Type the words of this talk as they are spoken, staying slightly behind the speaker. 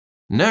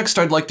Next,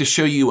 I'd like to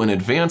show you an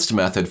advanced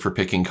method for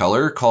picking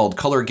color called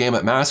color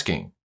gamut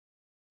masking.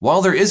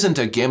 While there isn't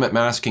a gamut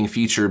masking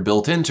feature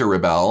built into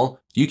Rebelle,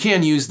 you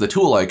can use the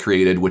tool I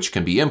created, which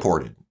can be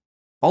imported.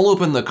 I'll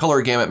open the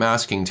color gamut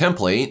masking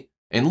template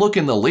and look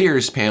in the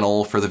layers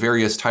panel for the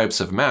various types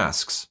of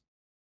masks.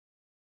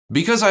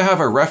 Because I have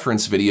a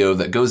reference video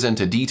that goes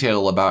into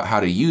detail about how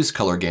to use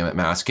color gamut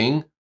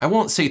masking, I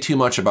won't say too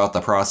much about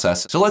the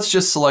process, so let's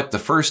just select the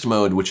first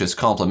mode, which is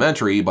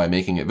complementary, by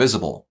making it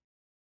visible.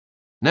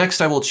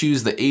 Next, I will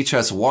choose the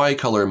HSY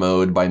color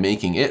mode by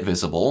making it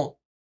visible.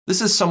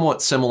 This is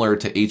somewhat similar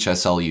to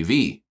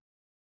HSLUV.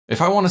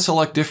 If I want to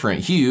select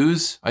different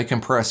hues, I can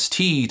press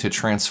T to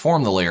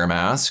transform the layer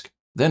mask,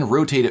 then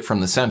rotate it from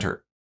the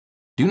center.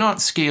 Do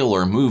not scale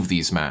or move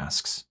these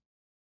masks.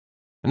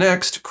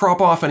 Next, crop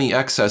off any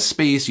excess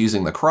space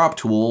using the crop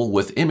tool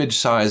with image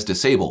size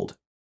disabled.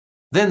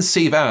 Then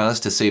save as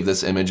to save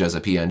this image as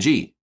a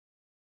PNG.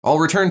 I'll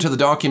return to the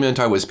document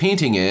I was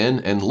painting in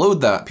and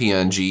load that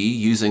PNG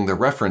using the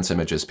Reference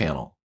Images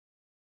panel.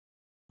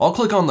 I'll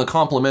click on the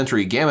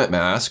complementary gamut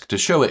mask to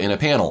show it in a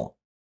panel.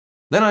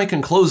 Then I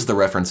can close the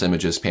Reference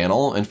Images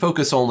panel and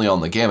focus only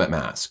on the gamut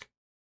mask.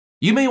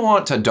 You may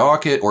want to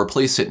dock it or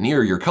place it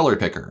near your color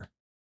picker.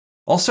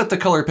 I'll set the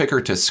color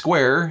picker to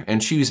square and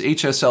choose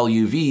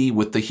HSLUV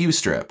with the hue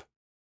strip.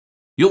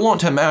 You'll want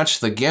to match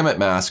the gamut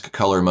mask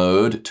color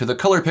mode to the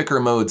color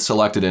picker mode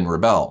selected in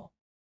Rebelle.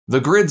 The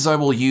grids I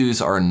will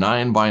use are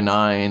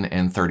 9x9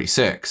 and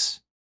 36.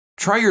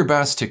 Try your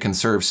best to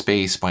conserve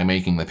space by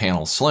making the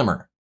panel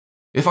slimmer.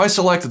 If I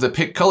select the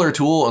Pick Color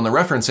tool on the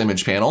Reference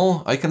Image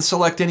panel, I can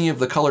select any of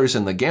the colors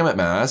in the gamut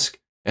mask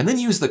and then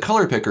use the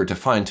color picker to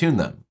fine-tune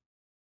them.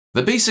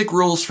 The basic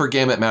rules for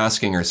gamut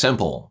masking are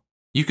simple.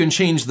 You can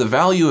change the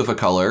value of a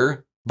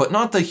color, but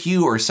not the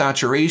hue or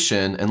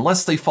saturation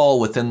unless they fall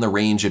within the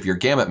range of your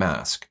gamut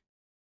mask.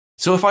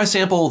 So if I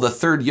sample the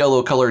third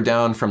yellow color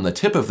down from the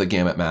tip of the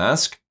gamut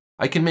mask,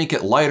 I can make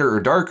it lighter or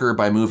darker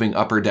by moving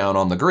up or down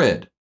on the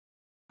grid.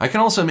 I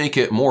can also make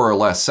it more or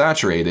less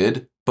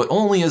saturated, but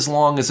only as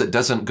long as it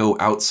doesn't go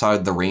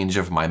outside the range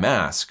of my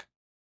mask.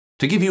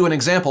 To give you an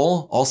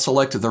example, I'll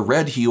select the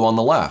red hue on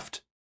the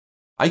left.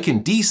 I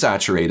can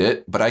desaturate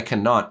it, but I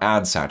cannot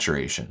add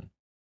saturation.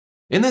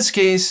 In this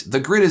case, the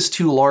grid is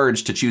too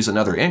large to choose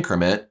another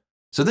increment,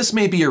 so this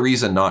may be a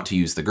reason not to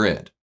use the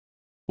grid.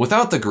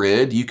 Without the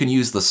grid, you can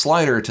use the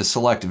slider to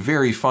select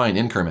very fine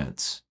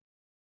increments.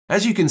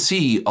 As you can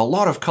see, a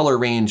lot of color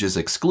range is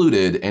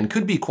excluded and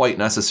could be quite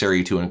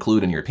necessary to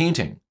include in your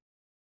painting.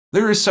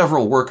 There are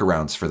several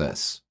workarounds for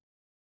this.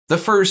 The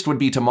first would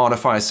be to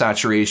modify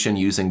saturation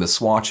using the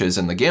swatches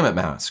in the gamut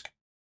mask.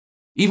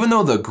 Even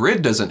though the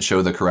grid doesn't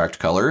show the correct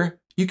color,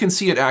 you can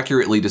see it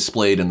accurately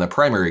displayed in the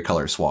primary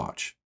color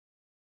swatch.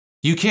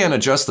 You can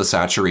adjust the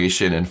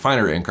saturation in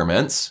finer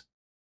increments.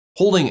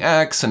 Holding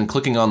X and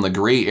clicking on the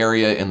gray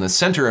area in the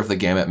center of the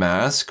gamut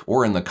mask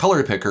or in the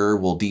color picker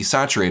will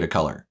desaturate a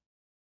color.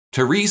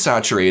 To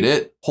resaturate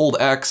it, hold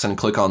X and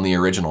click on the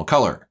original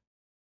color.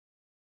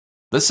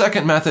 The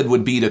second method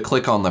would be to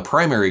click on the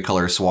primary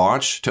color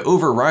swatch to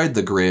override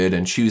the grid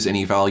and choose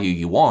any value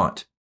you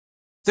want.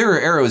 There are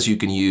arrows you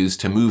can use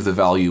to move the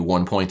value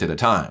one point at a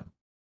time.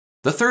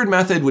 The third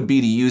method would be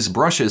to use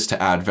brushes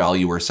to add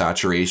value or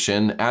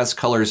saturation as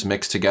colors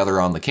mix together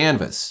on the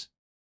canvas.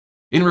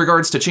 In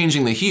regards to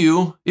changing the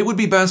hue, it would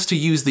be best to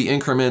use the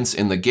increments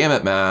in the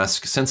gamut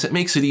mask since it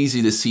makes it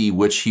easy to see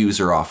which hues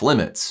are off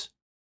limits.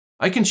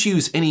 I can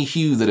choose any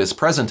hue that is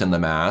present in the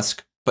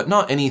mask, but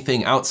not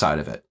anything outside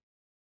of it.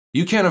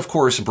 You can, of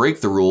course,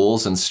 break the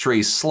rules and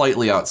stray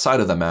slightly outside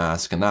of the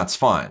mask, and that's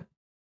fine.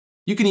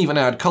 You can even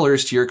add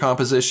colors to your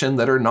composition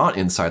that are not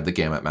inside the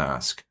gamut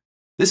mask.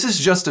 This is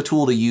just a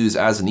tool to use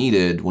as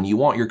needed when you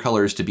want your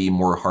colors to be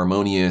more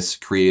harmonious,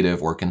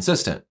 creative, or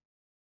consistent.